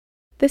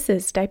This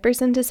is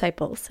Diapers and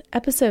Disciples,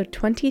 episode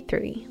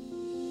 23.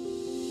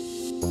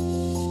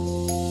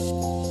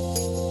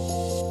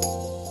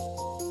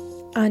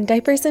 On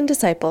Diapers and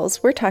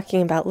Disciples, we're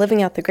talking about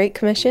living out the Great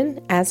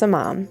Commission as a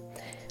mom.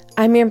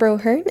 I'm Amber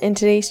O'Hearn, and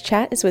today's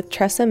chat is with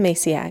Tressa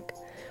Masiak.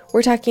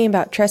 We're talking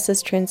about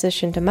Tressa's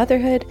transition to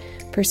motherhood,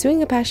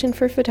 pursuing a passion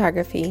for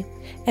photography,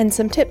 and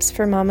some tips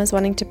for mamas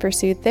wanting to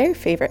pursue their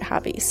favorite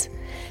hobbies.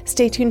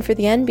 Stay tuned for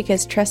the end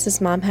because Tressa's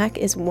mom hack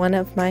is one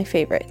of my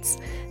favorites.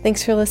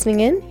 Thanks for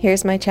listening in.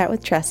 Here's my chat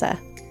with Tressa.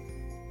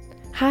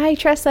 Hi,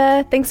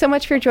 Tressa. Thanks so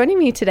much for joining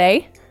me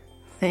today.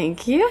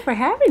 Thank you for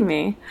having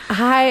me.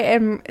 I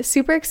am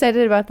super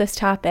excited about this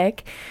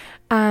topic.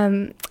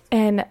 And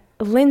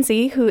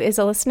Lindsay, who is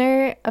a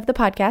listener of the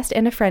podcast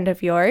and a friend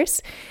of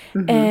yours,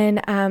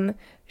 and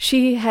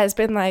she has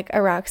been like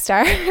a rock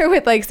star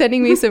with like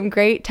sending me some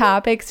great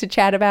topics to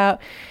chat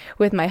about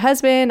with my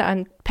husband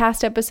on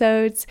past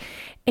episodes,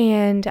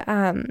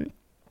 and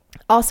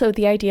also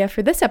the idea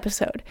for this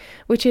episode,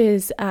 which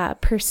is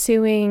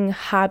pursuing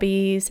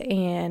hobbies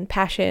and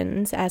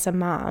passions as a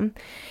mom.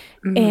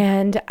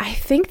 And I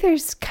think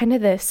there's kind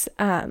of this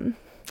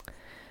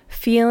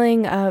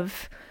feeling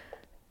of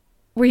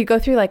where you go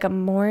through like a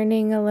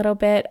mourning a little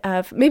bit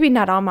of, maybe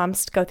not all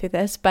moms go through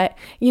this, but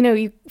you know,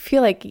 you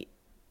feel like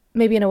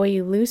maybe in a way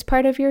you lose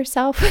part of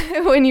yourself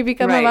when you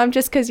become a mom,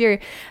 just because your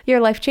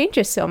life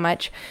changes so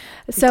much.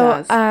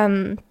 So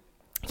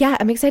yeah,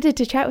 I'm excited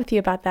to chat with you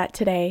about that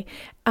today.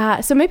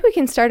 So maybe we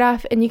can start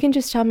off and you can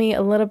just tell me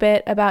a little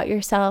bit about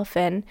yourself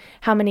and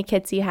how many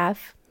kids you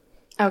have.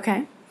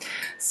 Okay.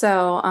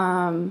 So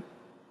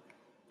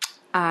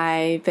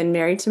I've been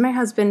married to my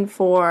husband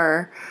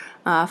for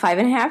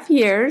 5.5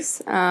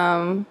 years.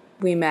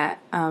 We met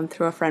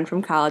through a friend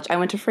from college. I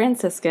went to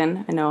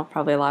Franciscan. I know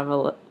probably a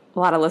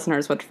lot of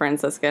listeners went to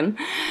Franciscan.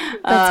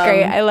 That's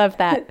great. I love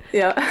that.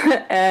 Yeah.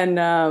 And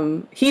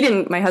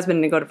my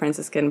husband didn't go to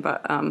Franciscan,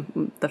 but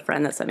the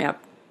friend that set me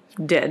up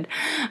did.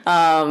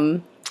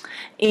 And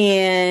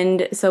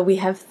so we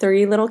have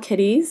 3 little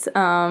kitties.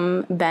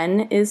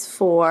 Ben is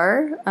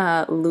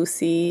 4.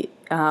 Lucy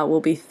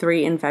will be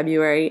 3 in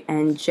February.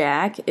 And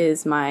Jack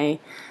is my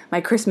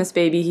Christmas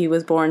baby. He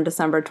was born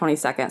December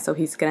 22nd, so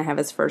he's going to have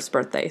his first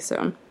birthday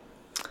soon.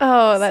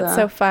 Oh, that's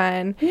so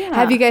fun. Yeah.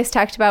 Have you guys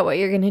talked about what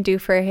you're going to do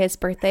for his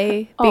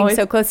birthday, being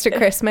so close to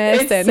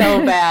Christmas? It's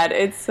so bad.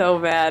 It's so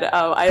bad.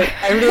 I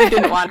really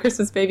didn't want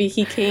Christmas baby.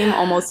 He came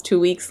almost 2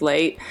 weeks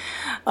late.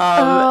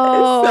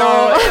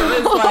 So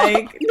it was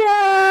like,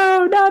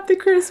 no, not the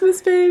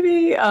Christmas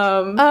baby.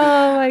 Oh,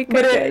 my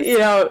goodness.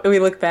 But, we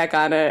look back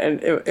on it,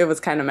 and it was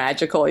kind of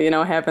magical,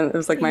 happened. It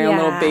was like my own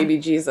little baby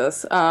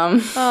Jesus.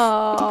 But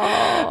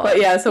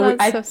yeah, so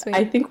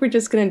I think we're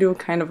just going to do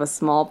kind of a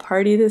small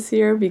party this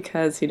year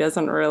because he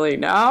doesn't really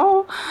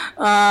know.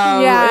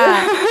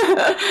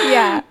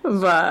 Yeah.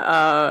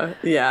 But,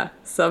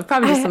 so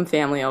probably just some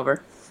family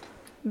over.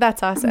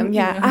 That's awesome.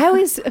 Yeah. I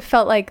always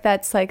felt like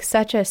that's like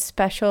such a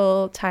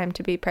special time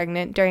to be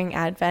pregnant during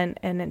Advent.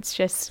 And it's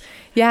just,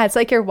 it's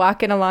like you're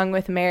walking along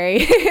with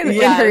Mary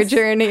in her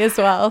journey as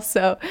well.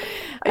 So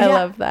I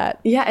love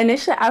that. Yeah.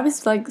 Initially, I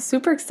was like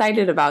super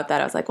excited about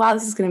that. I was like, wow,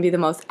 this is going to be the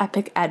most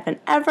epic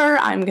Advent ever.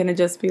 I'm going to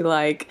just be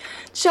like,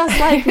 just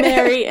like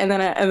Mary. And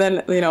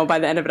then, by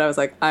the end of it, I was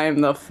like,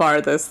 I'm the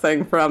farthest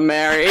thing from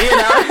Mary.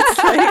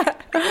 It's like,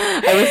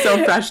 I was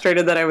so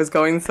frustrated that I was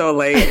going so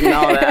late and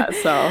all that.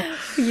 So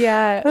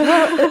yeah.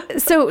 Well,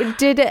 so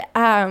did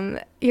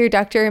your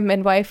doctor and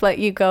midwife let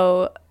you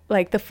go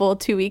like the full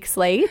 2 weeks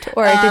late,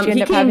 or did you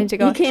end up having to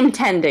go? He came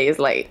 10 days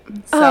late.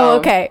 So,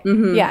 okay.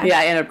 Yeah.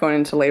 I ended up going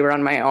into labor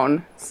on my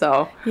own.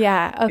 So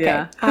yeah. Okay.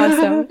 Yeah.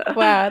 Awesome.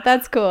 Wow,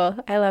 that's cool.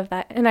 I love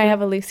that. And I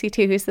have a Lucy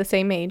too, who's the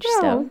same age.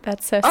 So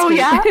that's so sweet. Oh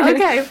yeah.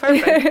 Okay.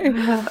 Perfect.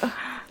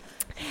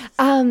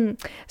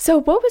 So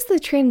what was the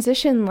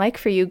transition like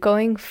for you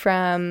going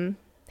from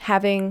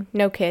having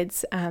no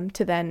kids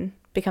to then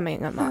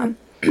becoming a mom?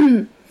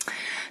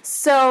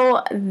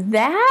 So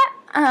that,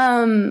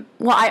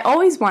 I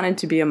always wanted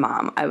to be a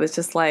mom. I was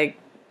just like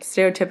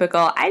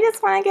stereotypical, I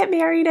just want to get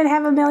married and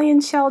have a million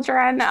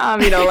children,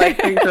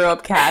 like I grew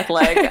up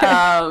Catholic.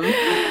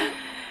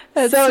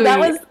 So sweet.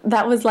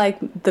 that was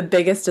like the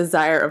biggest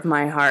desire of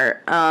my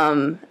heart.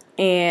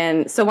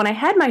 And so when I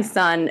had my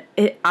son,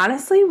 it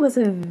honestly was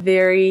a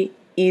very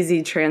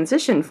easy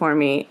transition for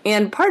me.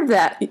 And part of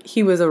that,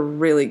 he was a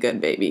really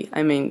good baby.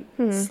 I mean,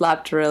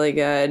 slept really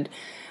good.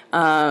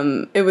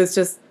 It was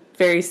just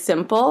very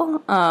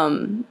simple.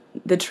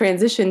 The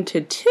transition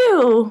to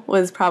 2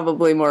 was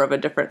probably more of a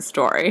different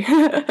story.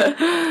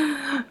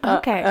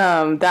 Okay.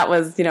 That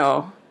was,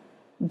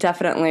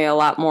 definitely a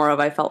lot more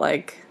of, I felt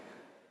like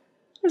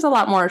there's a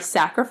lot more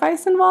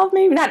sacrifice involved,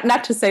 maybe.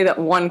 Not to say that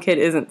one kid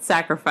isn't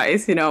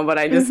sacrifice, but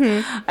I just,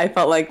 I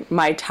felt like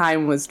my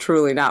time was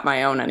truly not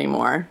my own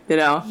anymore,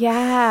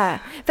 Yeah.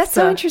 That's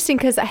so interesting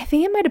because I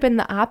think it might have been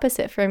the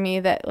opposite for me,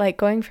 that like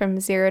going from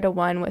 0 to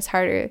 1 was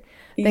harder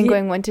than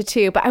going 1 to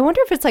 2. But I wonder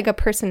if it's like a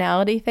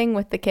personality thing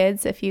with the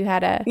kids, if you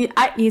had a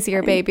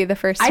easier baby the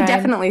first time. I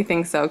definitely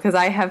think so, because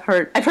I've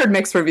heard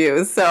mixed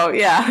reviews. So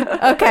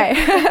yeah. Okay.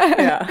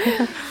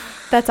 Yeah.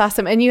 That's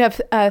awesome. And you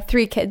have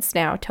 3 kids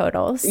now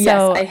total. So,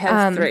 yes, I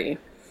have 3.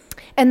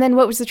 And then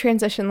what was the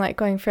transition like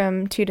going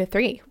from 2 to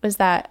 3? Was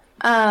that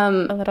a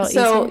little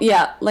easier? So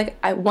yeah, like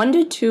 1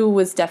 to 2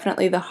 was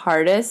definitely the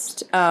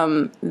hardest,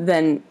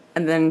 then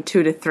 2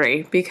 to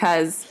 3,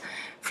 because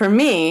for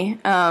me,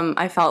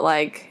 I felt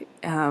like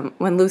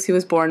when Lucy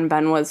was born,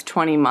 Ben was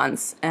 20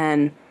 months,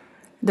 and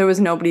there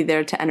was nobody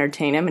there to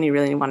entertain him, and he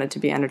really wanted to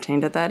be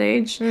entertained at that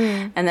age.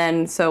 And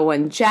then so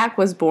when Jack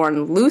was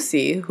born,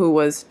 Lucy, who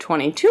was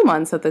 22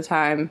 months at the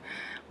time,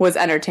 was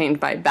entertained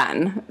by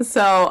Ben.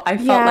 So I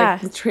felt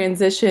like the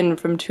transition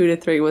from 2 to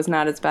 3 was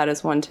not as bad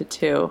as 1 to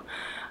 2.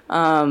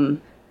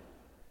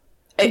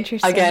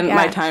 Interesting. Again,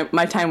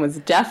 my time was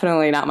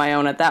definitely not my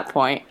own at that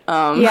point.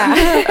 But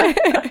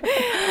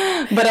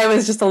I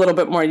was just a little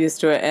bit more used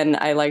to it, and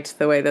I liked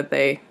the way that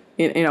they,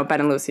 you know, Ben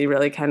and Lucy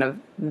really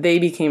they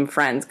became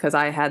friends because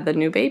I had the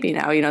new baby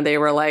now. You know, they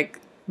were a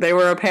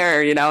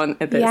pair, you know, and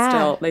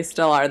they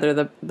still are. They're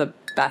the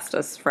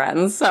bestest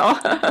friends. So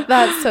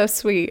that's so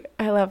sweet.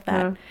 I love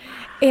that.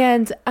 Yeah.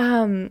 And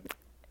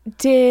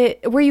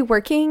were you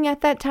working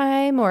at that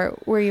time, or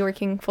were you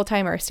working full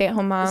time or stay at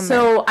home mom?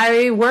 So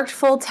I worked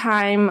full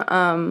time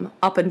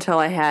up until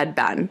I had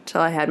Ben,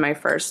 till I had my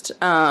first,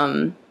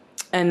 and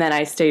then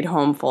I stayed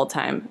home full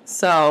time.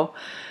 So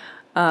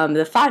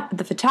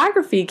the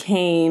photography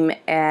came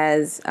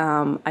as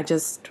I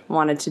just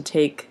wanted to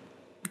take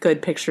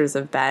good pictures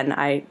of Ben.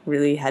 I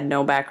really had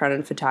no background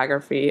in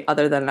photography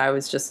other than I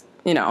was just,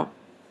 you know,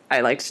 I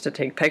liked to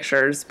take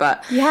pictures,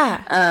 but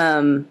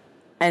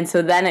and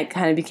so then it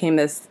kind of became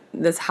this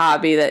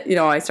hobby that, you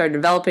know, I started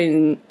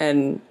developing,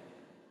 and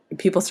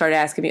people started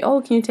asking me,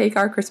 oh, can you take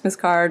our Christmas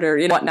card or,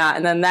 you know, whatnot,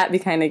 and then that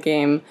became a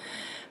game.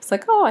 It's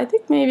like, oh, I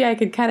think maybe I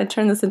could kind of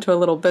turn this into a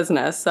little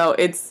business. So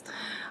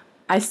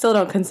I still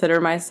don't consider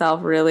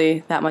myself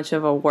really that much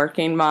of a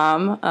working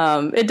mom.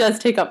 It does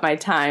take up my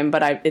time,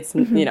 but it's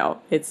you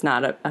know, it's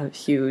not a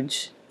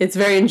huge. It's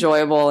very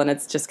enjoyable, and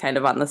it's just kind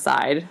of on the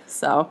side.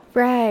 So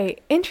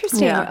right,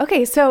 interesting. Yeah.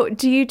 Okay, so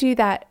do you do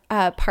that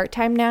part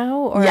time now,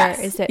 or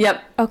is it?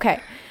 Yep.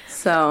 Okay.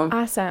 So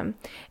awesome.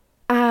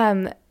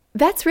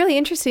 That's really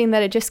interesting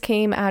that it just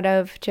came out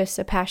of just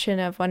a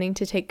passion of wanting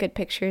to take good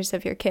pictures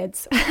of your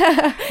kids.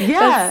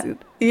 Yeah.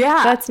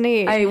 That's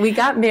neat. We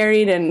got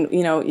married, and,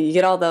 you know, you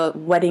get all the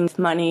wedding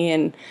money,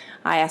 and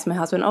I asked my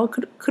husband, oh,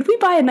 could we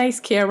buy a nice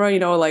camera, you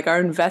know, like our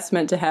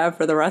investment to have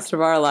for the rest of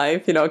our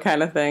life, you know,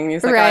 kind of thing.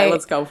 He's like, all right,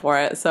 let's go for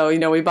it. So, you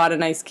know, we bought a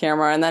nice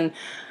camera, and then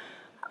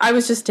I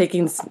was just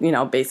taking, you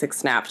know, basic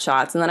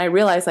snapshots, and then I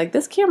realized, like,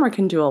 this camera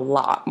can do a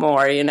lot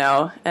more, you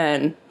know,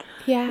 and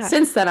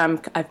since then,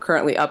 I've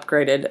currently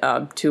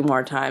upgraded 2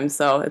 more times,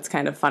 so it's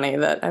kind of funny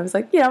that I was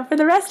like, you know, for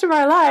the rest of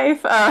our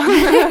life.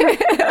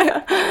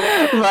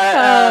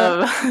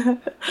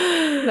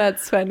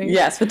 That's funny.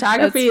 Yes,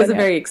 photography is a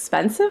very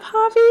expensive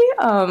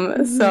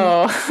hobby,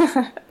 so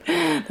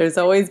there's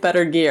always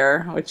better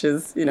gear, which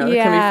is, you know, it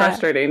can be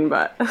frustrating,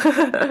 but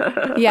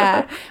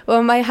yeah.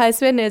 Well, my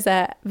husband is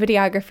a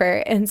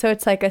videographer, and so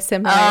it's like a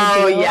similar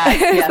deal. yes,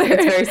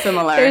 it's very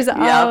similar. There's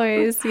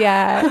always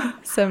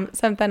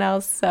something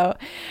else. So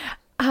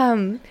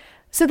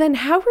then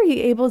how were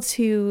you able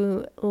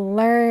to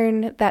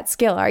learn that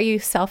skill? Are you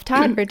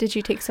self-taught, or did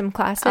you take some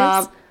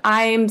classes?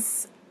 I'm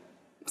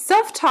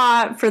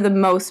self-taught for the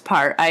most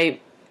part. I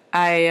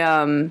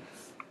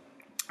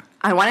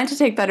wanted to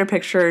take better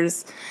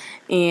pictures,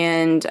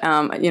 and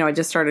you know, I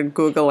just started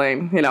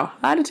Googling, you know,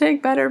 how to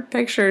take better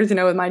pictures, you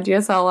know, with my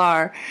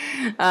DSLR,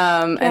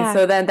 and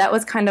so then that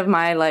was kind of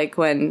my, like,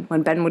 when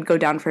Ben would go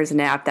down for his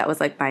nap, that was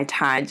like my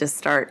time. I'd just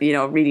start, you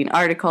know, reading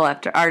article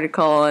after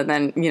article, and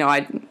then, you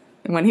know,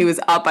 when he was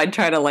up, I'd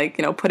try to, like,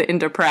 you know, put it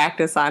into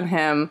practice on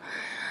him,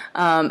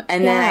 and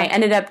then I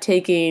ended up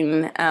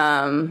taking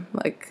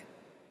like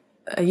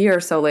a year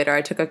or so later,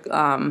 I took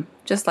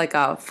just like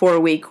a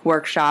 4-week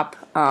workshop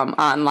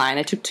online.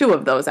 I took 2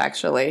 of those,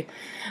 actually,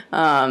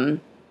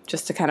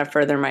 just to kind of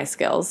further my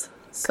skills.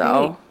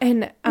 So,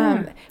 great.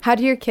 And how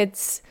do your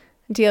kids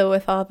deal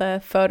with all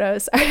the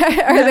photos?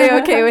 Are they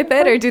okay with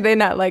it, or do they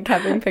not like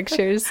having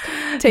pictures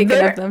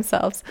taken of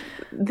themselves?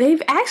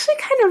 They've actually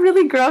kind of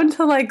really grown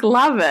to, like,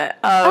 love it.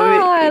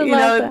 I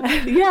love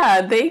that.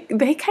 Yeah,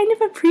 they kind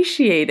of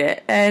appreciate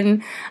it,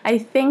 and I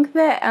think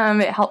that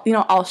it helps. You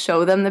know, I'll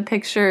show them the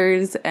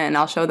pictures, and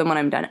I'll show them when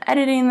I'm done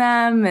editing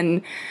them,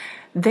 and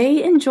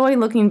they enjoy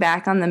looking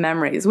back on the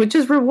memories, which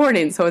is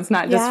rewarding. So it's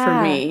not just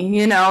for me,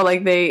 you know,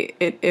 like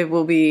it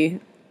will be,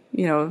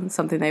 you know,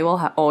 something they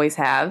will always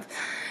have.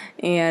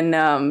 And,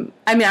 I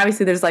mean,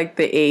 obviously there's, like,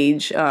 the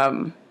age,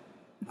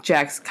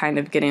 Jack's kind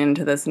of getting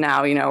into this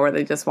now, you know, where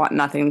they just want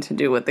nothing to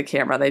do with the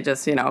camera. They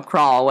just, you know,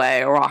 crawl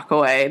away or walk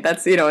away.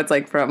 That's, you know, it's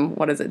like from,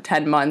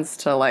 10 months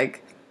to,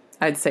 like,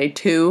 I'd say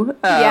 2,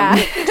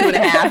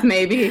 2.5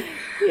 maybe.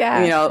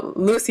 Yeah. You know,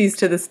 Lucy's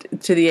to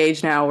the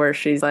age now where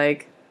she's,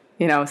 like,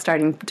 you know,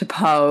 starting to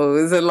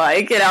pose and,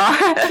 like, you know.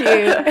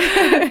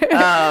 Cute.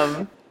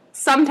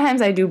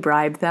 sometimes I do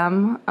bribe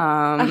them.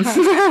 I'm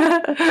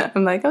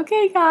like,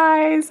 okay,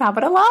 guys, how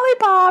about a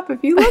lollipop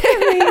if you look at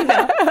me?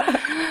 No.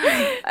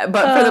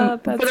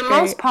 But for the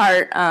most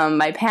part,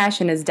 my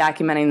passion is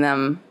documenting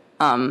them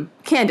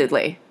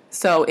candidly,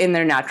 so in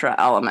their natural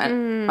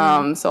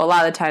element. So a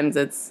lot of times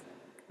it's,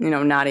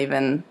 not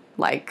even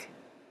like,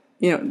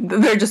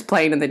 they're just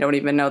playing and they don't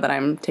even know that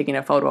I'm taking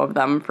a photo of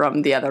them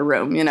from the other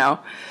room,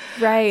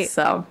 Right.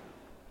 So.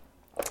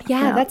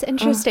 Yeah, that's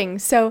interesting.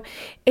 So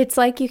it's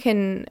like you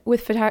can,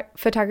 with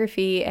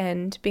photography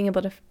and being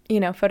able to,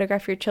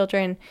 photograph your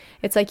children,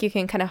 it's like you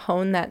can kind of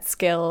hone that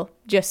skill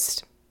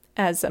just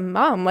as a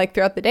mom, like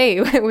throughout the day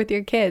with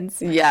your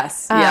kids.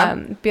 Yes.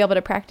 Be able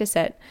to practice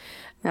it.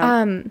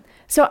 Yeah.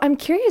 So I'm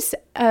curious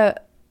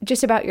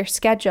just about your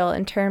schedule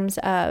in terms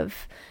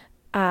of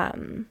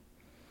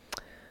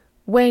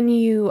when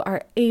you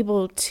are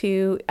able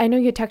to, I know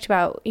you talked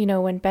about,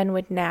 when Ben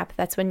would nap,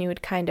 that's when you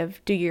would kind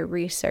of do your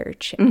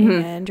research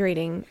and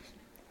reading.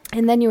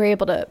 And then you were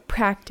able to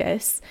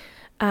practice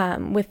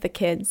with the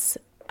kids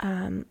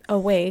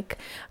awake.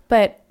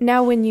 But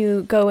now when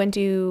you go and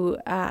do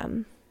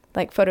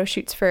like photo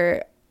shoots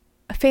for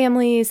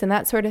families and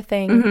that sort of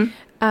thing,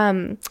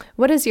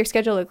 what does your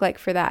schedule look like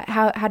for that?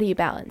 How do you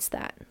balance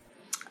that?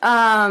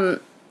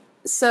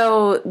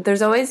 So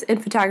there's always, in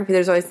photography,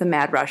 there's always the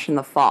mad rush in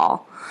the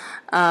fall.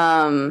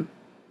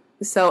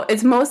 So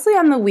it's mostly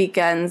on the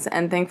weekends,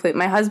 and thankfully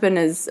my husband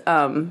is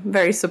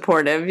very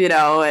supportive,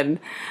 and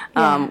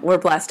we're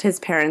blessed. His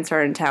parents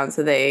are in town,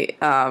 so they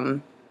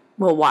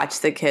will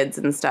watch the kids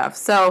and stuff.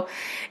 So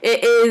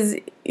it is,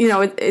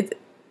 it's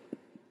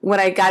when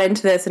I got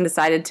into this and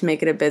decided to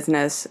make it a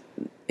business,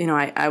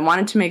 I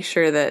wanted to make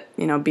sure that,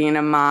 being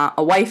a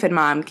wife and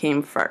mom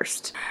came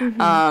first.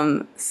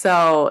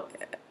 So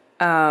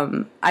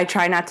I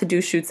try not to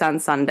do shoots on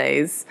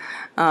Sundays.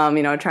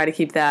 Try to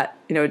keep that,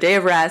 day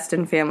of rest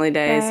and family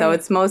day. Right. So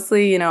it's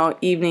mostly,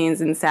 evenings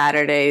and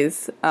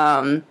Saturdays.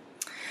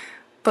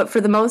 But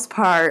for the most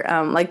part,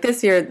 like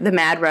this year, the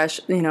Mad Rush,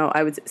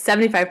 I would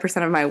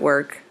 75% of my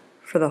work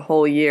for the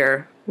whole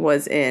year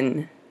was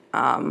in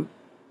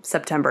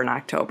September and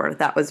October.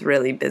 That was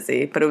really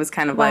busy, but it was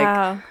kind of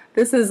like,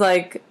 this is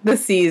like the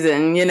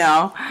season,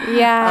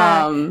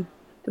 Yeah.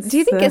 Do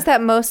you think is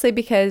that mostly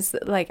because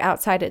like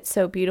outside it's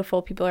so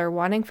beautiful, people are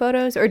wanting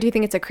photos, or do you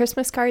think it's a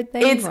Christmas card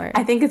thing?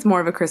 I think it's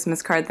more of a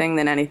Christmas card thing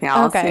than anything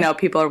else. Okay.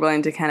 People are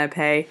willing to kind of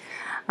pay.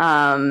 They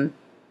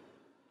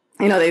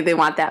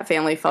want that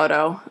family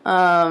photo.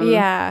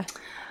 Yeah.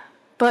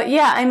 But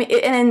yeah, I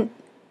mean,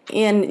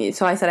 and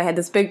so I said I had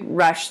this big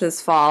rush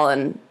this fall,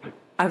 and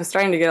I was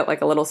starting to get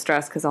like a little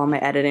stressed because all my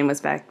editing was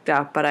backed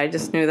up. But I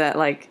just knew that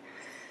like,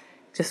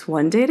 just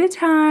one day at a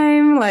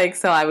time. Like,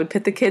 so I would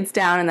put the kids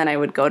down and then I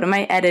would go to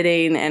my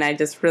editing, and I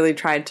just really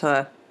tried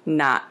to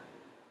not,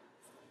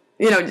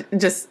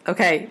 just,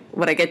 okay,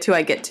 what I get to,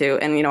 I get to.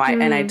 And,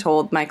 I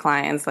told my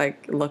clients,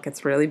 like, look,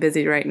 it's really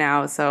busy right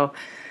now. So,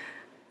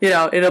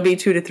 it'll be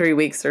 2 to 3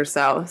 weeks or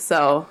so.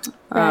 So,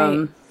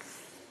 right.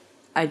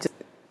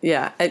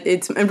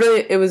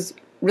 It was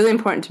really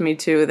important to me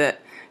too that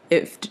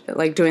if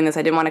like doing this,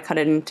 I didn't want to cut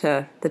it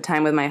into the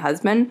time with my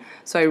husband.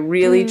 So I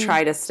really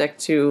try to stick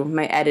to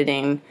my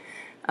editing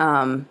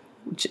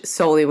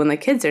solely when the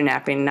kids are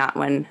napping, not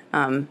when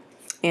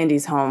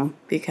Andy's home,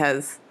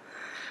 because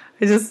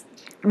I just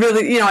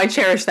really, I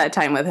cherish that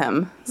time with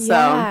him. So.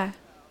 Yeah.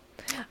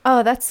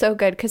 Oh, that's so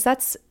good, because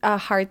that's a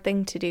hard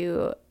thing to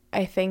do,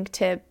 I think,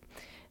 to,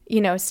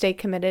 stay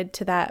committed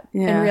to that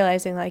and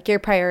realizing like your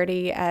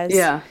priority as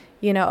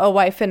a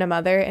wife and a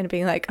mother, and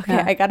being like, okay,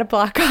 I got to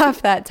block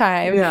off that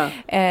time. Yeah.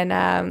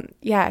 And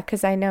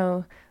because I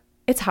know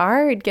it's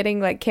hard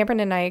getting, like, Cameron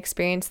and I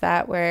experienced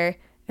that, where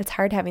it's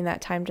hard having that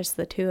time, just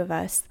the two of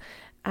us.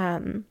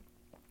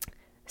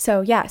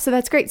 So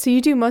that's great. So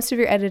you do most of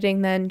your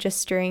editing then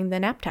just during the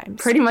nap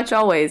times? Pretty much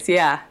always,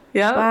 yeah.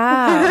 Yep.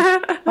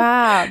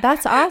 Wow,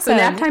 that's awesome. So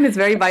nap time is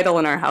very vital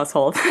in our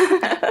household.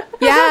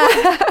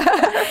 Yeah.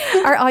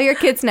 Are all your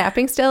kids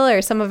napping still,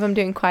 or some of them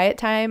doing quiet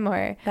time,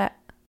 or that?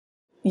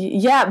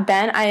 Yeah,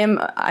 Ben, I'm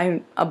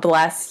a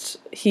blessed.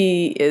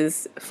 He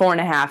is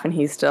 4.5 and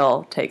he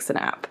still takes a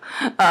nap.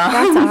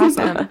 That's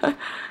awesome.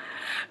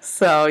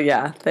 So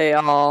yeah, they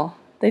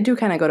do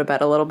kind of go to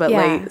bed a little bit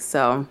late.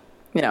 So,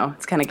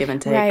 it's kind of give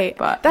and take. Right.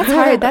 But that's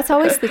hard. That's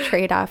always the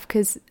trade-off,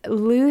 because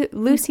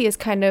Lucy's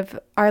kind of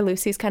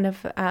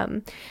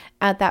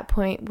at that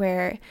point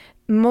where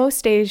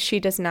most days she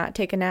does not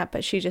take a nap,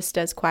 but she just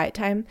does quiet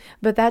time.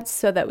 But that's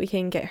so that we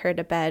can get her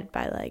to bed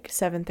by like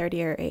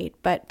 7:30 or 8.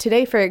 But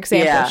today, for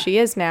example, she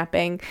is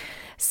napping.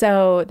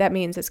 So that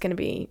means it's going to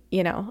be,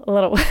 a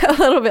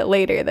little bit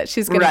later that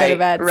she's going to go to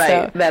bed.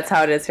 Right. So, that's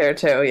how it is here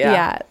too. Yeah.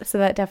 Yeah. So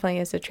that definitely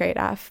is a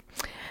trade-off.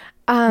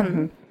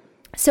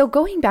 So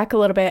going back a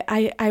little bit,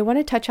 I want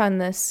to touch on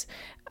this,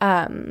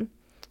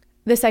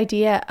 this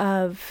idea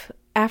of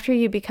after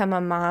you become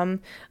a mom,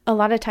 a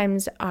lot of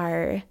times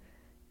our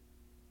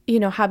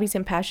hobbies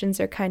and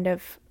passions are kind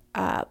of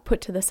put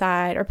to the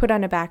side or put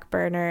on a back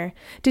burner.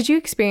 Did you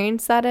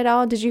experience that at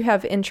all? Did you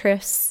have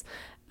interests,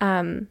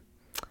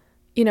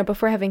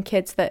 before having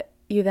kids that,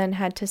 you then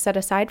had to set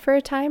aside for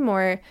a time,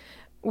 or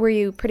were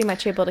you pretty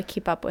much able to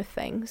keep up with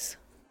things?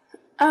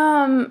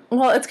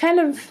 Well, it's kind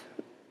of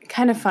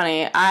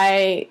funny.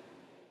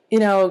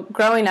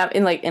 Growing up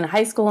in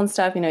high school and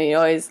stuff, you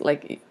always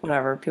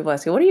whatever, people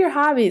ask you, what are your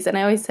hobbies? And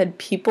I always said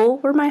people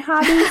were my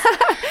hobbies.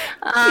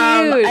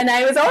 And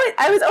I was always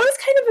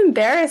kind of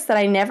embarrassed that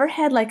I never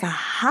had like a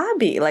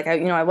hobby. Like I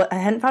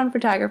hadn't found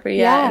photography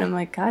yet. Yeah. And I'm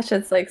like, gosh,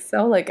 it's like,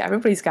 so like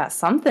everybody's got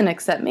something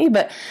except me,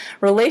 but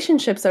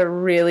relationships are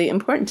really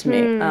important to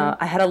me.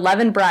 I had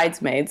 11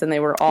 bridesmaids and they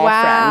were all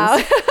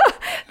friends.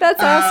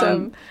 That's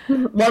awesome.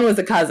 One was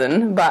a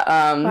cousin, but,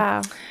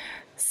 wow.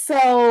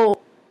 So,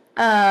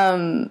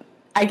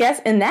 I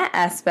guess in that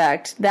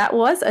aspect, that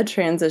was a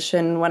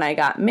transition when I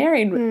got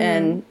married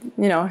and,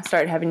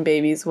 started having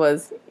babies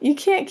was you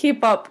can't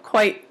keep up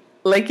quite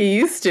like you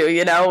used to,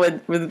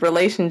 with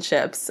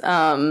relationships.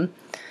 My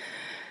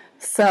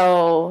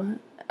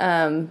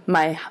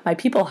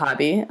people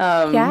hobby,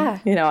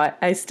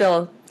 I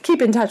still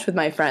keep in touch with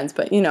my friends,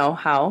 but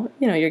how,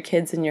 your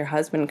kids and your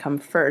husband come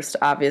first,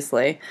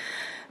 obviously.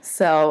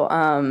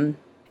 So,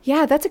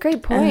 yeah, that's a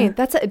great point.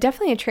 That's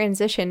definitely a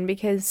transition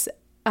because,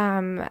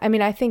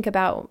 I think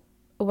about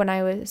when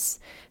I was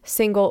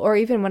single or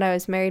even when I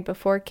was married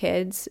before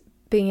kids,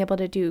 being able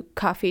to do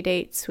coffee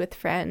dates with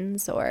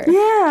friends or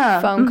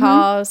phone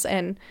calls.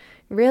 And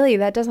really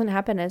that doesn't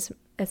happen as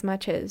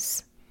much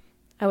as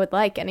I would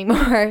like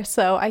anymore.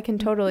 So I can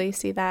totally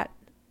see that.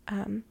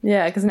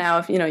 Because now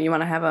if, you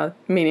want to have a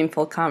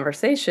meaningful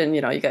conversation,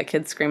 you got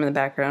kids screaming in the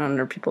background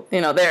or people,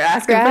 they're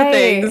asking for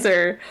things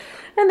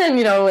and then,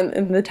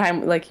 in the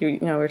time, like we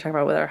were talking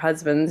about with our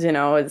husbands,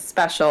 it's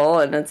special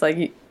and it's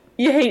like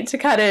you hate to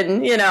cut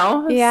in,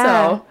 Yeah.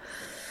 So.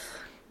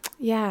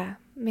 Yeah,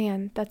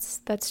 man,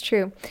 that's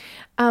true.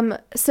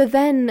 So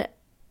then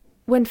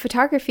when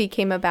photography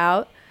came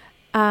about,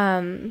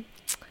 it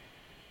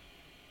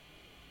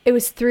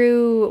was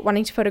through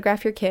wanting to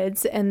photograph your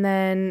kids, and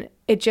then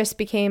it just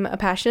became a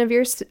passion of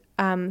yours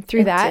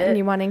through that, and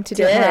you wanting to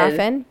do it more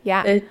often.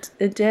 Yeah, it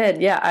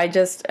did. Yeah,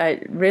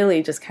 I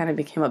really just kind of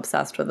became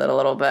obsessed with it a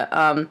little bit,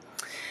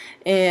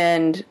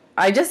 and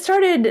I just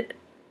started.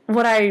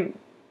 What I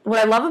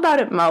love about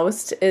it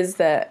most is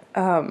that,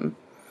 I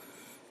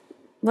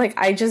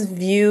just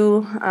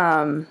view.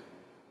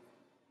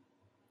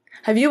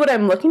 I view what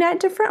I'm looking at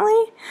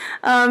differently.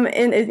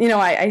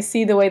 I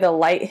see the way the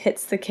light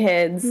hits the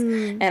kids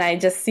and I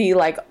just see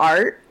like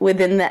art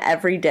within the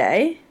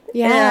everyday.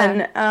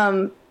 Yeah.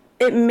 And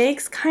it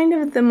makes kind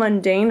of the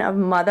mundane of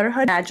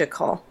motherhood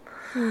magical.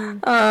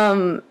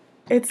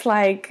 It's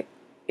like,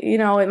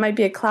 it might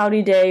be a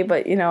cloudy day,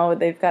 but,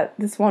 they've got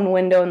this one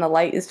window and the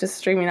light is just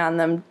streaming on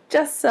them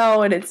just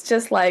so, and it's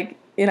just like,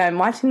 I'm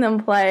watching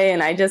them play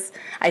and I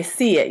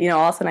see it,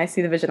 all of a sudden I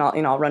see the vision,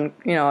 I'll run,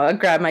 I'll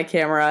grab my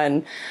camera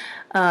and,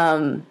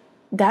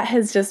 that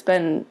has just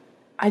been,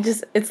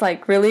 it's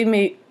like really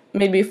made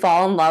me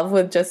fall in love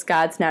with just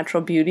God's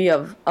natural beauty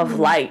of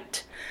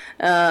light.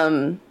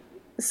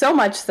 So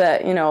much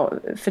that,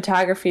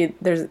 photography,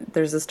 there's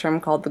this term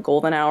called the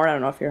golden hour. I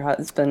don't know if your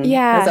husband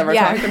has ever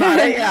talked about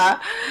it.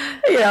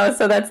 Yeah.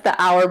 So that's the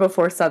hour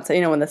before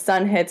sunset, when the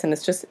sun hits and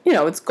it's just,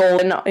 it's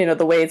golden,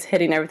 the way it's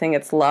hitting everything,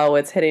 it's low,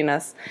 it's hitting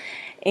us.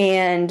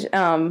 And,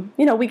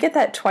 we get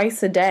that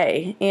twice a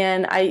day.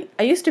 And I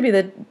used to be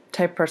the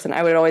type of person,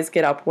 I would always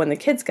get up when the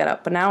kids get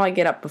up, but now I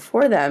get up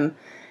before them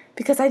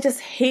because I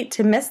just hate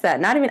to miss that.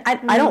 Not even,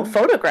 I don't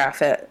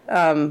photograph it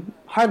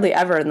hardly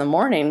ever in the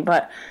morning,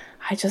 but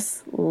I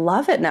just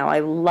love it now. I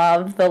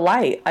love the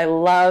light.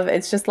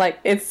 It's just like,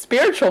 it's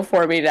spiritual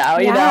for me now,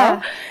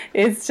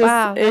 It's just,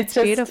 wow, it's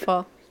just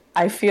beautiful.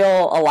 I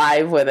feel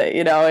alive with it,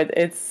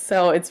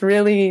 it's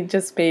really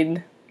just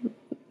made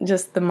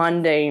just the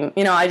mundane,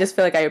 I just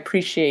feel like I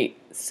appreciate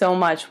so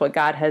much what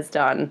God has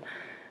done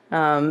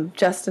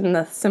just in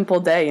the simple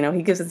day.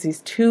 He gives us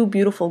these 2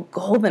 beautiful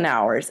golden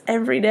hours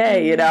every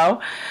day, Yeah.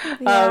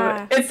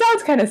 It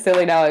sounds kind of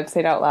silly now I'm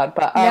saying it out loud,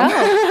 but no,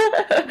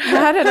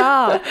 not at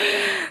all.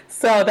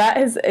 So that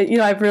is,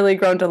 I've really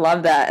grown to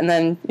love that. And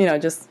then,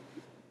 just,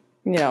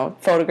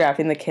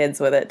 photographing the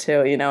kids with it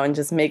too, and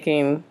just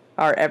making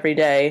our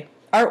everyday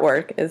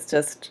artwork is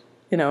just,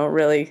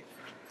 really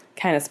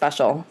kind of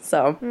special.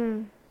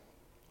 So.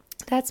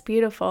 That's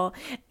beautiful.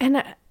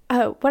 And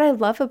what I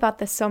love about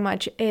this so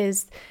much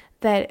is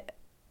that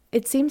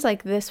it seems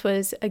like this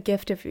was a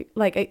gift of,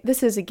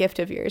 this is a gift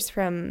of yours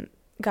from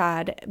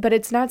God, but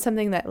it's not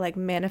something that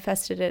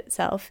manifested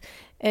itself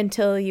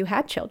until you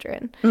had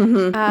children,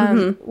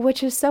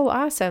 which is so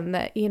awesome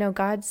that,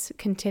 God's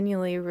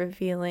continually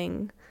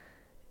revealing,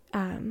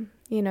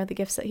 the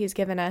gifts that he's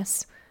given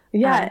us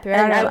throughout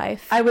our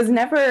life. I was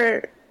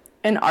never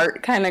an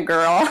art kind of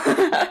girl.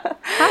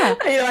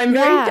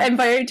 I'm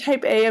very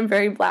type A. I'm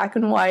very black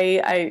and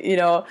white.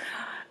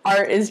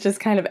 Art is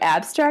just kind of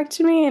abstract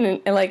to me. And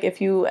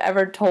if you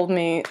ever told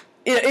me,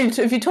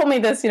 if you told me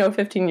this,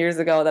 15 years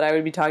ago that I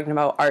would be talking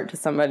about art to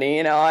somebody,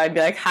 I'd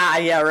be like, ha,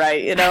 yeah,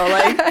 right.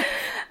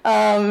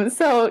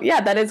 So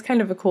yeah, that is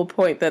kind of a cool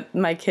point that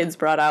my kids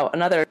brought out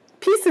another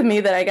piece of me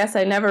that I guess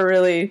I never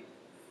really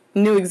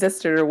knew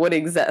existed or would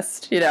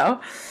exist, you know?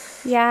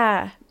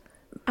 Yeah.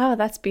 Oh,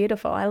 that's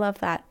beautiful. I love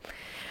that.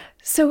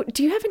 So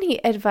do you have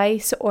any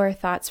advice or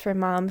thoughts for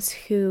moms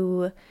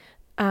who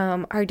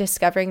are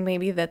discovering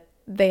maybe that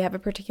they have a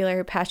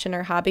particular passion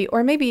or hobby,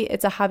 or maybe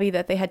it's a hobby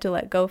that they had to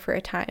let go for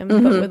a time,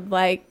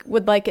 but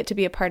would like it to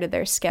be a part of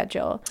their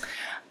schedule?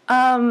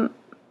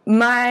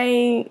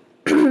 My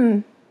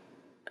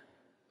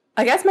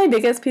I guess my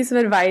biggest piece of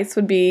advice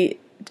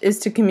is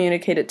to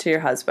communicate it to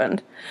your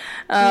husband.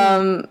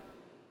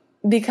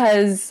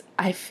 Because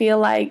I feel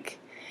like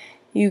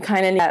you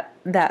kind of need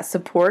that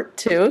support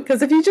too.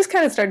 Because if you just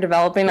kind of start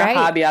developing a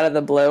hobby out of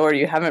the blue, or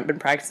you haven't been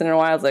practicing in a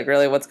while, it's like,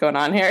 really, what's going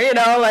on here? You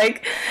know,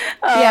 like,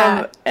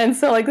 and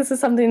so like, this is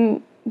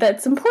something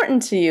that's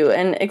important to you,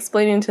 and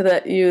explaining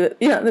to you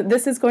know, that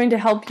this is going to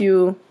help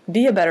you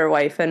be a better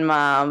wife and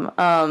mom.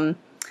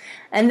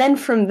 And then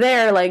from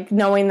there, like,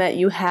 knowing that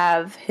you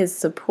have his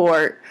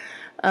support,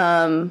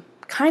 kind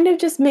of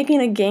just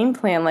making a game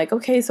plan. Like,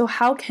 okay, so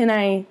how can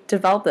I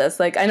develop this?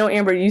 Like, I know,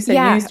 Amber, you said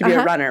you used to be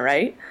a runner,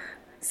 right?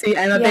 See,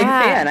 I'm a big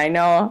fan. I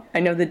know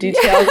the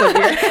details of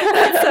your...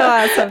 That's so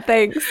awesome.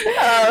 Thanks.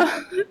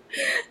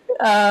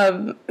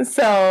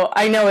 So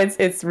I know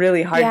it's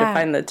really hard to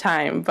find the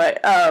time,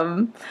 but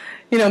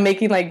you know,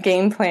 making like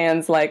game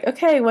plans, like,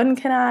 okay, when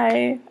can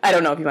I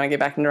don't know if you want to get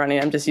back into running.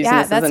 I'm just using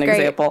this as an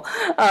example.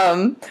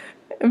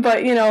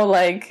 But you know,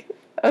 like,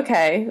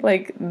 okay,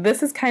 like,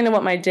 this is kind of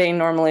what my day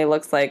normally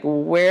looks like.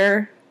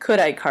 Where could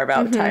I carve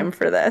out time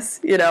for this?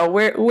 You know,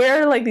 where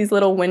are like these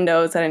little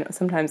windows that I know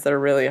sometimes they're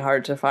really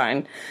hard to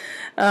find.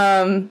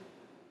 And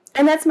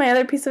that's my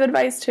other piece of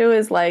advice too,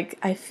 is like,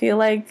 I feel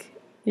like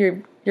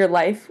your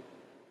life,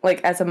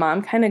 like, as a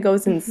mom, kind of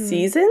goes in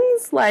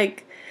seasons.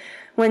 Like,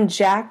 when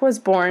Jack was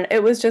born,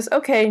 it was just,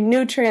 okay,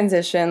 new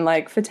transition.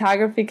 Like,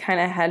 photography kind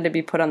of had to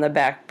be put on the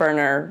back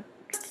burner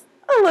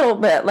a little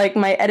bit. Like,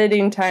 my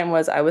editing time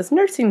I was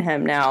nursing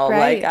him now.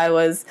 Like, I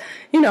was,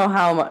 you know,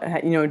 how,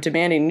 you know,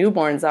 demanding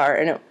newborns are.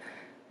 And it,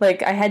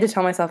 like, I had to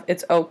tell myself,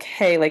 it's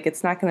okay. Like,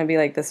 it's not going to be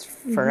like this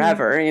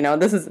forever. You know,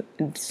 this is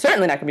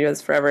certainly not going to be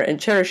this forever. And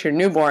cherish your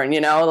newborn,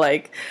 you know,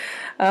 like,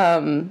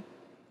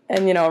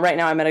 and, you know, right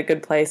now I'm at a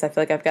good place. I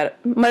feel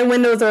like my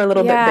windows are a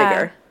little bit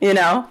bigger, you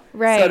know,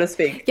 so to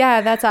speak.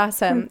 Yeah, that's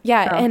awesome.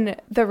 Yeah, and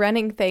the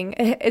running thing,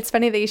 it's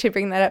funny that you should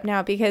bring that up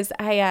now, because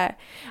I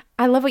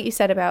love what you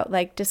said about,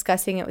 like,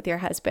 discussing it with your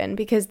husband,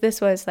 because this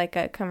was, like,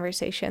 a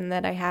conversation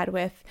that I had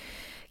with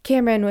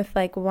Cameron with,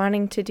 like,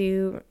 wanting to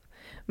do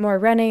more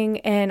running,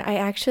 and I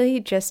actually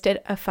just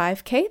did a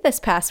 5K this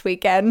past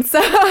weekend, so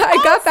I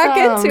got back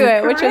into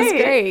it, which was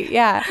great.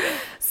 Yeah.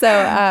 So,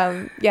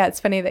 yeah, it's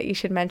funny that you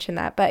should mention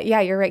that. But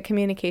yeah, you're right.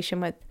 Communication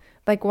with,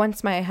 like,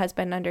 once my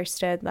husband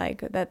understood,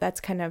 like,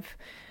 that's kind of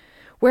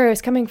where I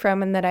was coming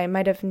from, and that I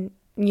might have,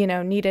 you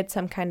know, needed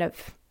some kind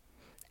of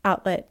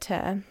outlet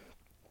to,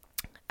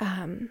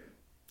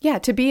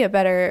 to be a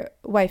better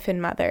wife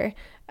and mother.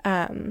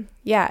 And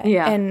yeah,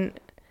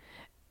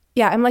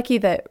 I'm lucky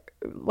that,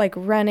 like,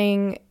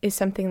 running is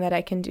something that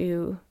I can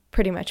do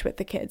pretty much with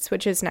the kids,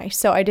 which is nice.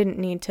 So I didn't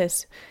need to,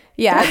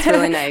 that's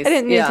really nice. I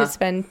didn't need to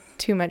spend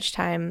too much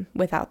time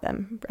without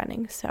them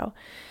running. So,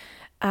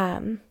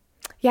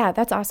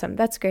 that's awesome.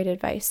 That's great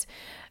advice.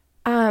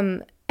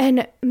 And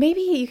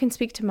maybe you can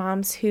speak to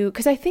moms who,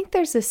 because I think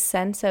there's this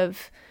sense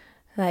of,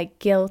 like,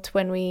 guilt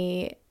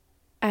when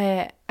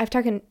I've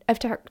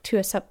talked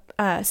to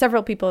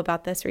several people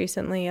about this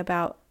recently,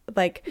 about,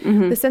 like,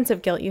 the sense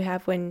of guilt you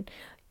have when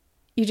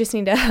you just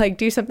need to, like,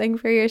 do something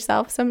for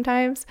yourself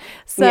sometimes.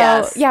 So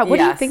what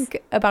do you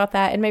think about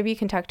that? And maybe you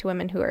can talk to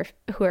women who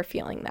are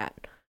feeling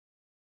that.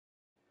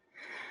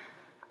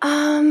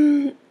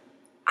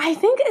 I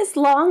think as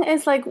long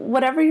as, like,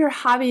 whatever your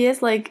hobby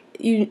is, like,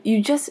 you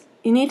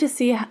need to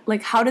see,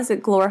 like, how does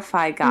it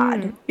glorify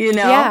God, you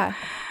know? Yeah.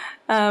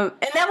 And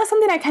that was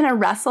something I kind of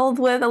wrestled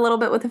with a little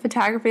bit with the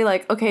photography.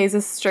 Like, okay, is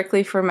this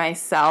strictly for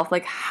myself?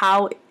 Like,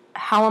 how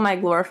am I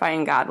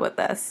glorifying God with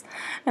this?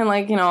 And,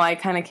 like, you know, I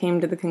kind of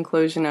came to the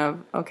conclusion of,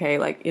 okay,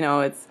 like, you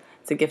know, it's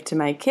a gift to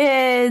my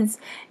kids.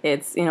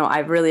 It's, you know,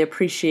 I've really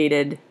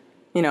appreciated,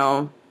 you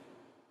know,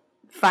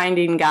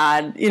 finding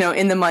God, you know,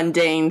 in the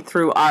mundane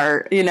through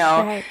art, you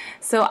know. Right.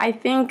 So I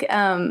think,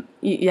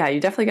 you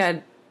definitely got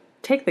to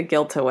take the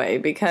guilt away,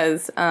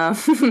 because,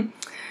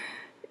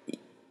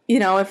 you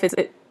know,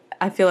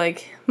 I feel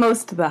like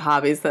most of the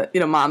hobbies that,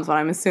 you know, moms, what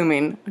I'm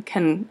assuming,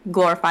 can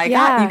glorify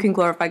God. You can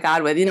glorify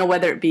God with, you know,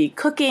 whether it be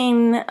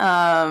cooking,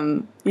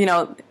 you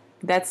know,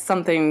 that's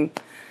something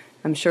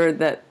I'm sure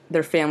that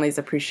their families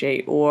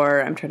appreciate,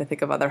 or I'm trying to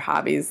think of other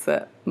hobbies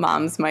that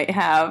moms might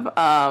have.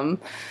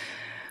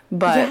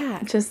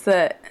 But just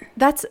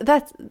that's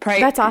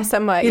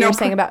awesome what you're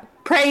saying about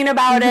praying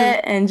about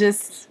it, and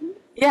just,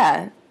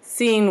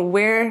 seeing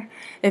where,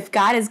 if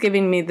God is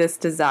giving me this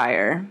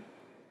desire,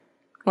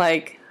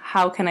 like,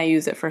 how can I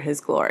use it for His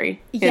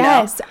glory? You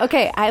know?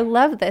 Okay. I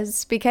love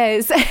this,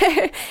 because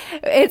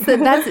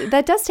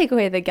that does take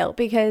away the guilt,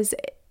 because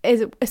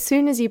as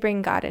soon as you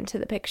bring God into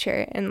the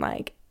picture, and,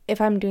 like, if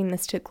I'm doing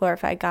this to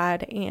glorify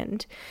God,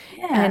 and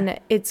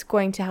it's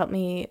going to help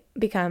me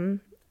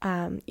become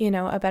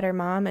a better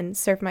mom and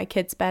serve my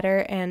kids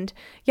better. And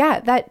yeah,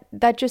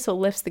 that just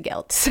lifts the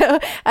guilt. So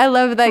I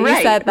love that you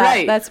said that.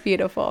 Right. That's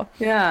beautiful.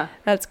 Yeah.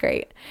 That's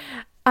great.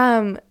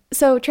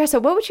 So Tressa,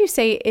 what would you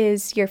say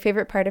is your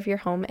favorite part of your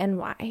home and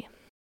why?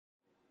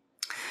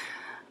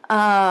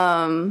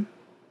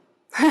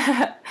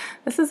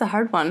 This is a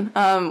hard one.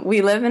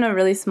 We live in a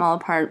really small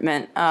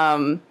apartment,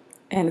 and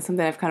it's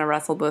something I've kind of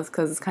wrestled with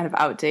because it's kind of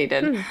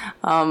outdated.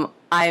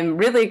 I'm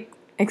really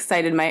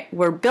excited.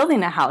 We're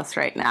building a house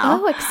right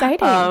now. Oh,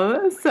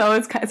 exciting! So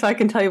I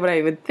can tell you what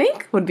I would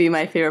think would be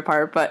my favorite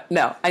part, but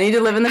no, I need to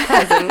live in the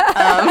present.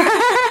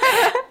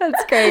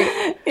 That's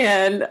great.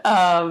 And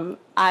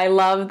I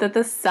love that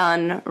the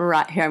sun.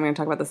 Here, I'm going to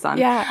talk about the sun.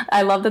 Yeah.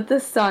 I love that the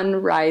sun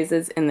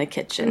rises in the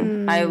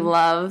kitchen. I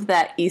love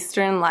that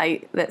eastern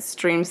light that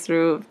streams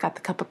through. I've got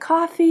the cup of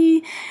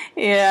coffee,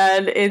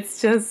 and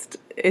it's just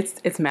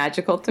it's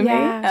magical to me.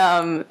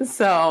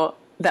 So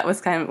that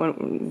was kind of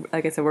when,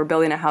 like I said, we're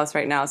building a house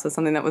right now. So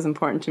something that was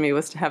important to me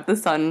was to have the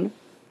sun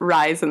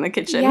rise in the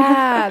kitchen.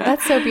 Yeah,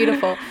 that's so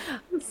beautiful.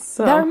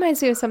 So that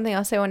reminds me of something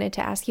else I wanted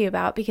to ask you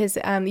about, because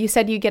you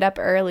said you get up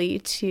early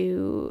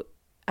to,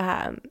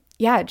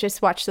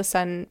 just watch the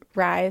sun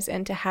rise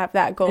and to have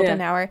that golden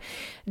hour.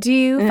 Do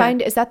you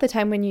find, is that the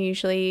time when you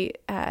usually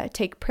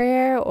take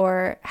prayer,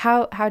 or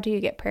how do you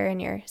get prayer in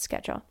your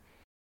schedule?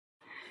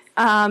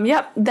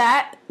 Yep,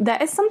 that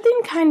is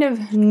something kind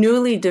of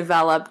newly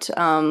developed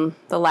the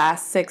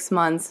last 6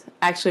 months.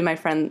 Actually, my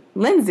friend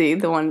Lindsay,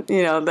 the one,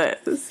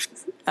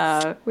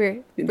 that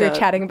we're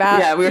chatting about.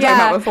 Yeah, we were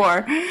talking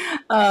about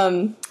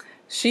before.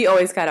 She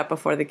always got up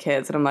before the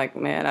kids, and I'm like,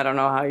 man, I don't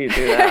know how you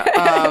do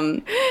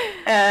that.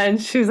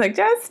 And she was like,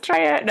 just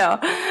try it. No.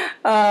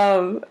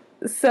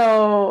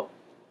 So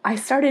I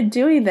started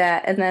doing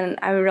that, and then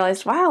I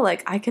realized, wow,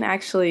 like I can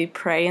actually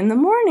pray in the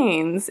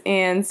mornings.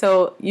 And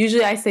so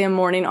usually I say a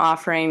morning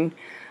offering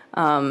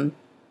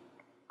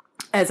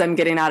as I'm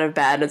getting out of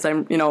bed, as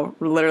I'm,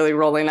 literally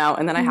rolling out,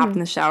 and then I hop in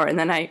the shower, and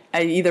then I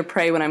either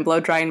pray when I'm blow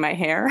drying my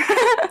hair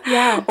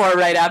or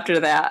right after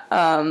that.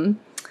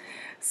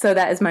 So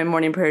that is my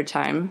morning prayer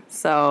time.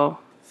 So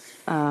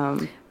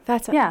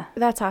that's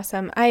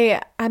awesome.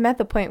 I'm at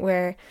the point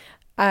where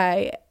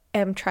I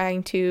am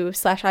trying to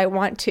 / I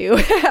want to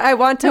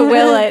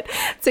will it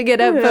to get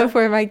up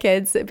before my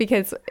kids,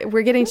 because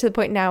we're getting to the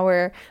point now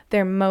where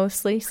they're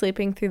mostly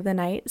sleeping through the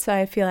night. So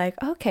I feel like,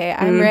 okay,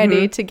 I'm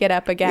ready to get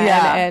up again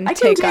and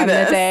take on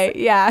the day.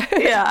 Yeah.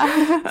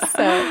 Yeah.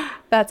 So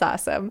that's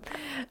awesome.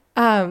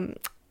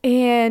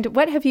 And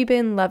what have you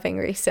been loving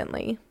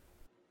recently?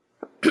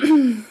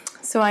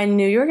 So I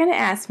knew you were going to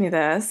ask me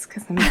this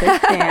because I'm a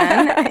big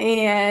fan.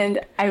 And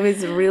I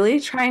was really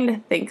trying to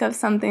think of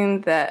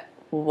something that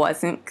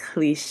wasn't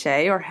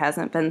cliche or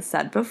hasn't been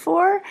said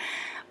before,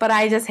 but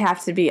I just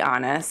have to be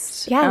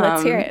honest. Yeah,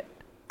 let's hear it.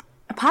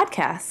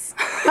 Podcasts.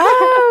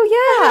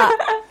 Oh,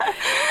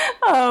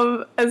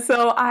 yeah. And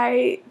so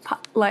I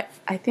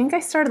think I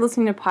started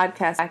listening to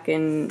podcasts back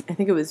in, I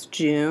think it was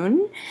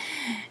June,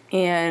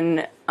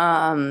 and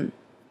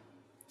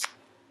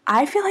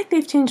I feel like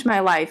they've changed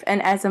my life.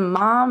 And as a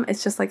mom,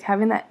 it's just like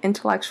having that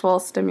intellectual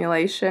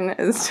stimulation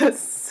is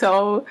just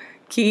so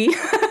key.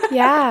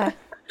 Yeah.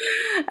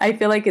 I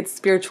feel like it's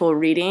spiritual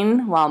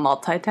reading while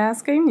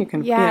multitasking. You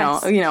can,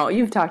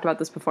 you've talked about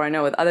this before, I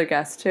know, with other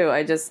guests too.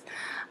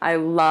 I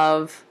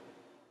love,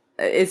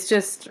 it's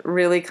just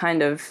really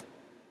kind of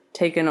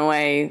taken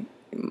away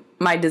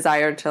my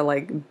desire to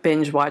like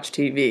binge watch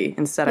TV.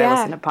 Instead, I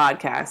listen to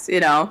podcasts,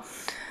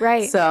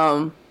 Right.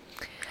 So,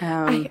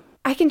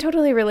 I can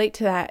totally relate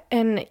to that.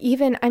 And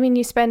even,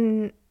 you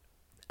spend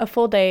a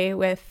full day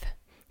with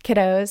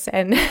kiddos,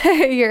 and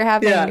you're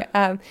having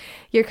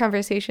your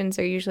conversations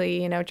are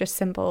usually just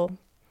simple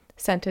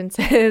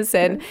sentences,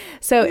 and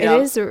so it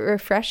is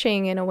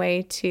refreshing in a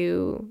way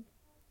to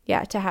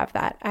have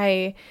that.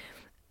 I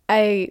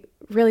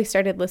really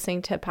started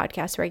listening to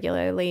podcasts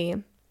regularly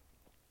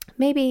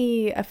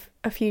maybe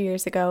a few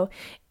years ago,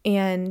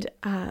 and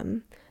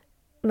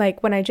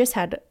like when I just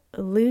had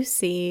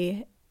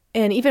Lucy,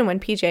 and even when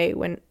PJ,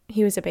 when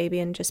he was a baby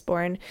and just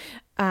born,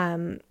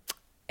 and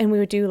we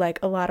would do like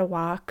a lot of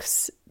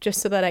walks just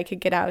so that I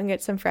could get out and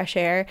get some fresh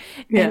air.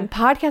 Yeah. And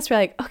podcasts were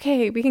like,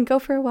 okay, we can go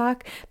for a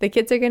walk. The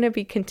kids are going to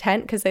be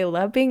content because they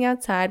love being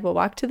outside. We'll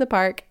walk to the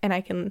park, and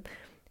I can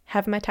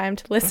have my time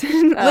to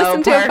listen to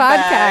a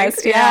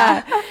podcast.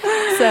 Yeah.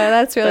 So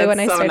that's really when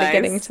I started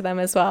getting to them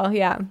as well.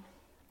 Yeah.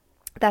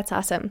 That's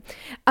awesome.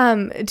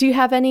 Do you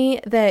have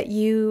any that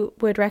you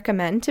would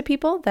recommend to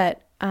people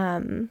that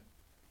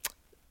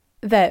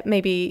that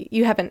maybe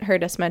you haven't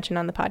heard us mention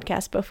on the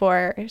podcast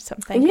before or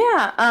something?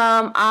 Yeah.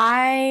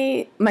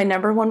 My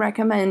number one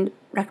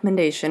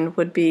recommendation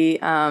would be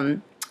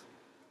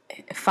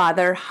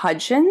Father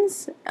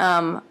Hudgens.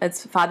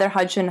 It's Father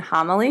Hudgens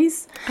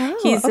Homilies. Oh,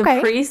 he's a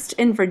priest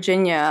in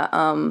Virginia.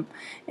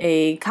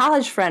 A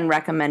college friend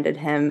recommended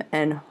him,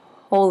 and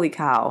holy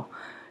cow,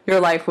 your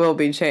life will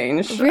be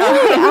changed.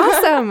 Really?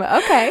 Awesome.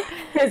 Okay.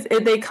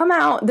 They come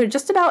out, they're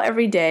just about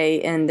every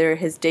day, and they're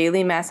his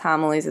daily Mass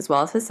homilies as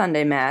well as his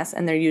Sunday Mass,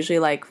 and they're usually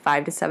like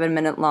 5 to 7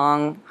 minute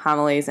long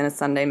homilies, and a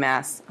Sunday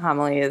Mass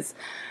homily is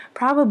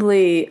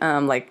probably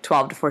like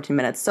 12 to 14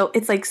 minutes. So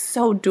it's like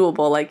so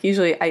doable. Like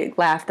usually I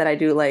laugh that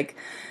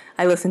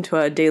I listen to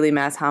a daily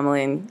Mass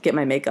homily and get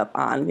my makeup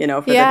on,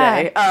 for the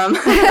day.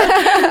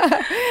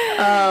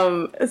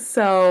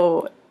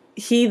 So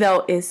he,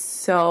 though, is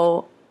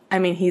so,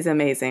 he's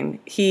amazing.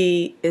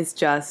 He is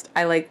just,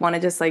 I want to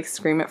just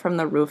scream it from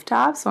the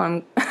rooftop.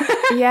 So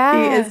Yeah.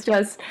 He is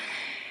just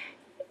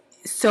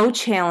so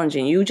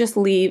challenging. You just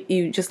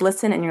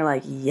listen and you're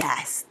like,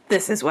 yes,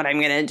 this is what I'm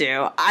going to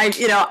do. I'm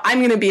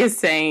going to be a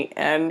saint.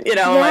 And,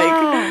 so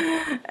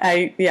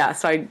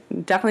I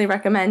definitely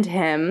recommend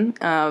him.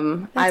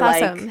 That's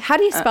awesome. How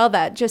do you spell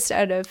that? Just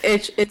out of...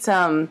 It's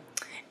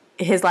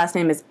his last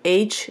name is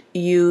Hudgins.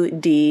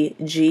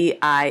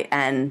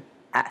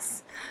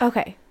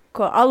 Okay,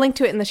 cool. I'll link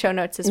to it in the show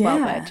notes as well,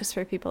 but just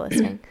for people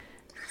listening.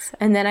 So.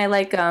 And then I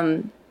like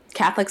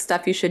Catholic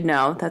Stuff You Should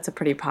Know. That's a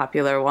pretty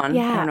popular one.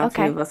 Yeah, I don't know if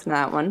you've listened to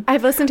that one.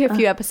 I've listened to a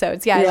few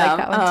episodes. Yeah, I like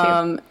that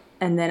one too.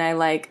 And then I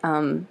like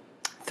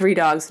Three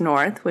Dogs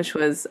North, which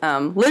was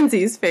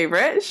Lindsay's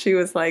favorite. She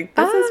was like,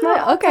 this is my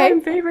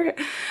all-time favorite.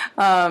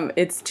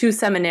 It's two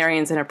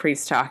seminarians and a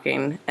priest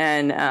talking.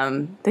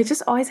 And they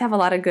just always have a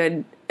lot of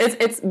good...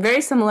 It's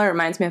very similar. It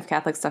reminds me of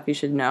Catholic Stuff You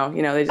Should Know.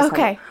 They just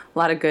have a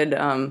lot of good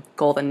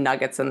golden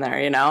nuggets in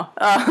there,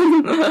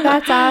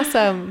 That's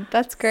awesome.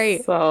 That's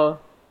great. So,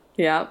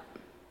 yeah.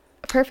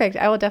 Perfect.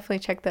 I will definitely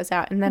check those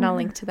out, and then I'll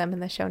link to them in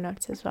the show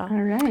notes as well.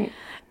 All right.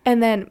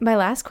 And then my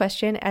last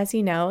question, as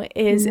you know,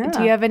 is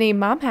do you have any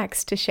mom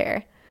hacks to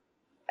share?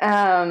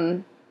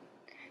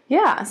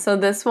 Yeah. So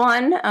this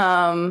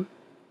one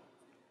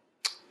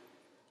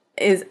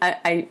is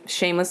I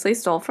shamelessly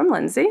stole from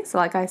Lindsay. So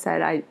like I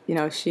said,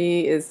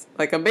 she is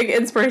like a big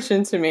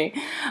inspiration to me.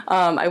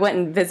 I went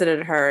and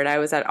visited her, and I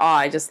was at awe.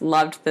 I just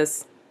loved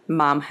this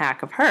mom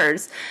hack of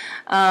hers.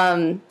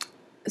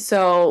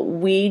 So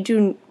we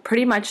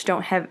pretty much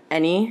don't have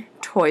any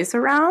toys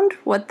around.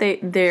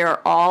 They are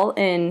all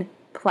in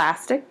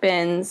plastic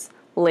bins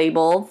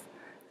labeled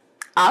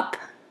up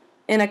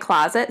in a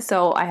closet.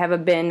 So I have a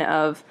bin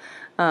of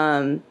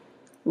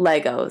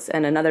Legos,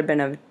 and another bin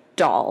of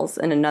dolls,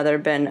 and another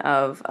bin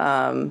of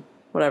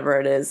whatever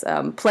it is,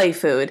 play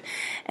food.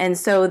 And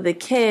so the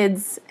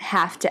kids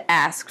have to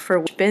ask for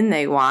which bin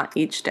they want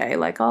each day.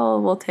 Like, oh,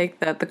 we'll take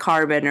the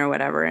car bin or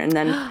whatever. And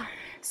then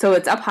so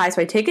it's up high,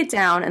 so I take it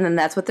down, and then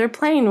that's what they're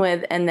playing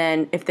with. And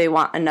then if they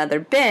want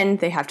another bin,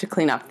 they have to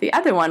clean up the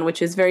other one,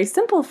 which is very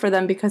simple for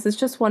them because it's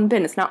just one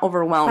bin. It's not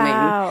overwhelming.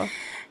 Wow.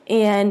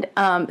 And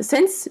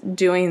since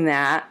doing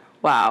that,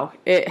 wow,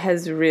 it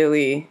has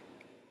really,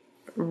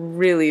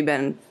 really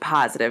been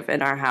positive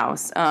in our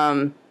house.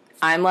 I'm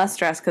less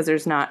stressed because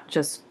there's not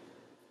just,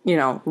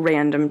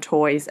 random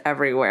toys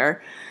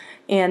everywhere.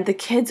 And the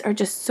kids are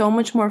just so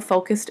much more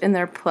focused in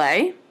their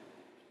play.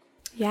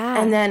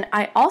 Yeah. And then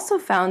I also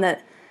found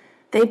that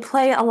they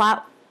play a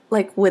lot,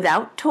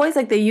 without toys.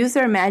 They use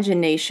their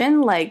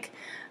imagination.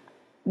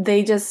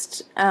 They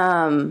just,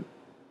 sometimes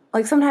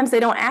they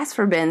don't ask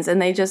for bins.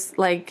 And they just,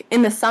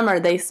 in the summer,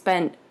 they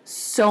spent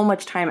so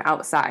much time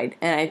outside.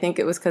 And I think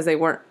it was because they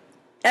weren't,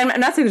 and I'm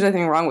not saying there's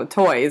anything wrong with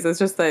toys. It's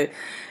just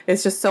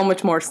it's just so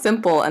much more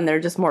simple, and they're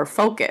just more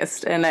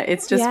focused. And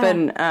it's just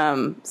been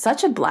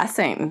such a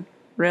blessing,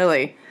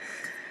 really.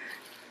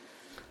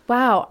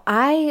 Wow,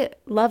 I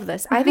love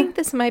this. I think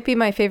this might be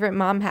my favorite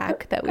mom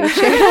hack that we've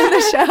shared on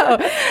the show.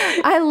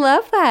 I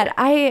love that.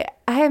 I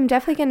am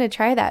definitely going to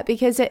try that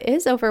because it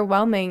is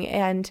overwhelming.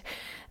 And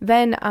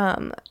then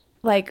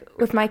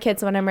with my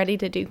kids, when I'm ready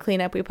to do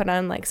cleanup, we put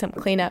on some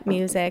cleanup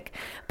music.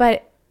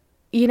 But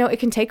it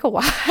can take a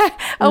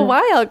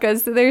while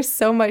because there's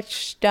so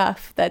much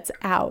stuff that's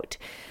out.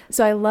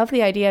 So I love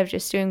the idea of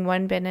just doing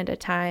one bin at a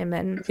time.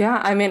 And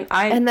yeah,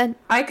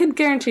 I could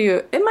guarantee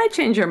you it might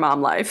change your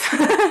mom life.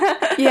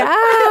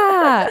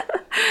 Yeah,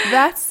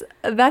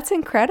 that's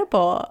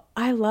incredible.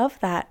 I love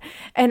that.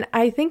 And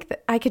I think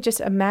that I could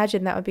just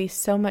imagine that would be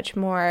so much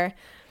more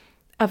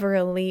of a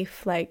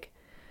relief,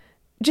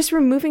 just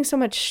removing so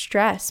much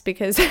stress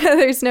because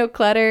there's no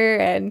clutter,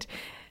 and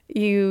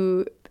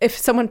if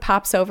someone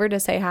pops over to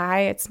say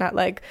hi, it's not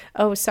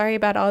oh, sorry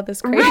about all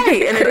this crazy.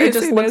 Right, and it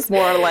just looks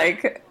more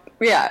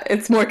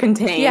it's more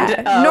contained.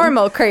 Yeah,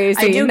 normal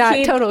crazy,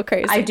 not total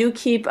crazy. I do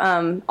keep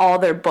all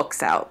their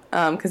books out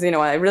because,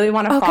 I really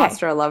want to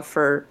foster a love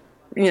for,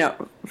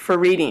 for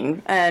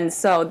reading. And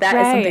so that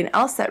is something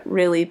else that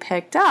really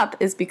picked up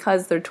is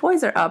because their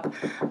toys are up.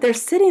 They're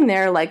sitting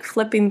there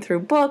flipping through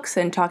books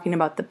and talking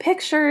about the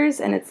pictures.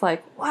 And it's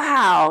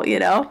wow,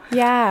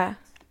 Yeah.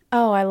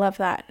 Oh, I love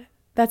that.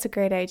 That's a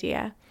great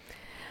idea.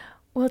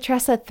 Well,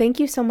 Tressa, thank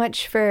you so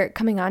much for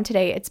coming on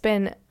today. It's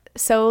been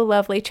so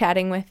lovely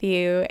chatting with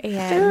you.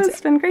 And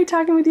it's been great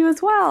talking with you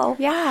as well.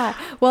 Yeah.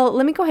 Well,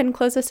 let me go ahead and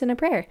close us in a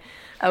prayer.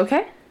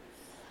 Okay.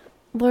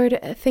 Lord,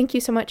 thank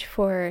you so much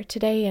for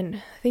today,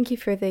 and thank you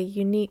for the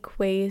unique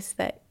ways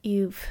that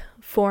you've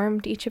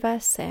formed each of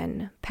us,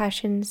 and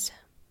passions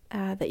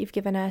that you've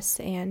given us,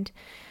 and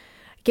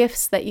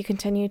gifts that you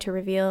continue to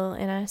reveal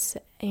in us.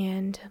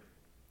 And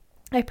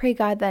I pray,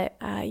 God, that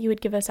you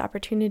would give us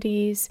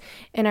opportunities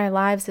in our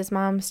lives as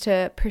moms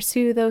to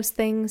pursue those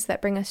things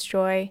that bring us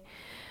joy.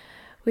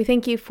 We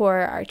thank you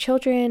for our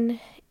children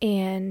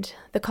and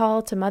the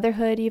call to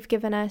motherhood you've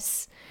given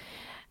us.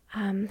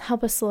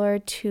 Help us,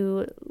 Lord,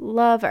 to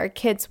love our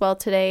kids well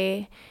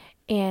today,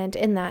 and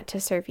in that to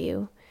serve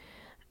you.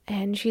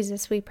 And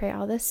Jesus, we pray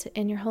all this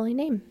in your holy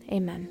name.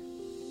 Amen.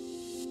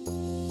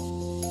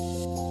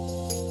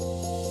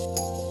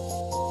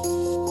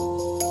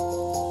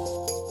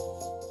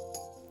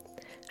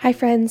 Hi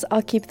friends,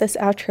 I'll keep this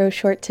outro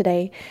short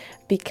today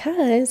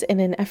because in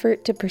an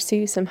effort to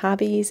pursue some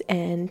hobbies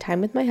and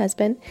time with my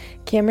husband,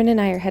 Cameron and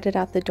I are headed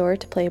out the door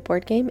to play a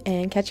board game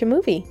and catch a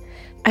movie.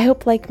 I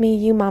hope, like me,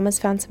 you mamas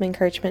found some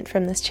encouragement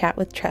from this chat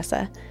with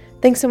Tressa.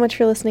 Thanks so much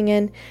for listening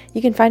in.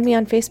 You can find me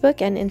on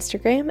Facebook and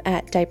Instagram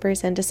at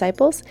Diapers and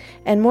Disciples,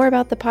 and more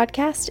about the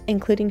podcast,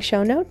 including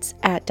show notes,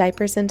 at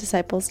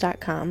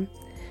diapersanddisciples.com.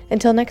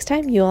 Until next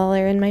time, you all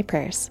are in my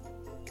prayers.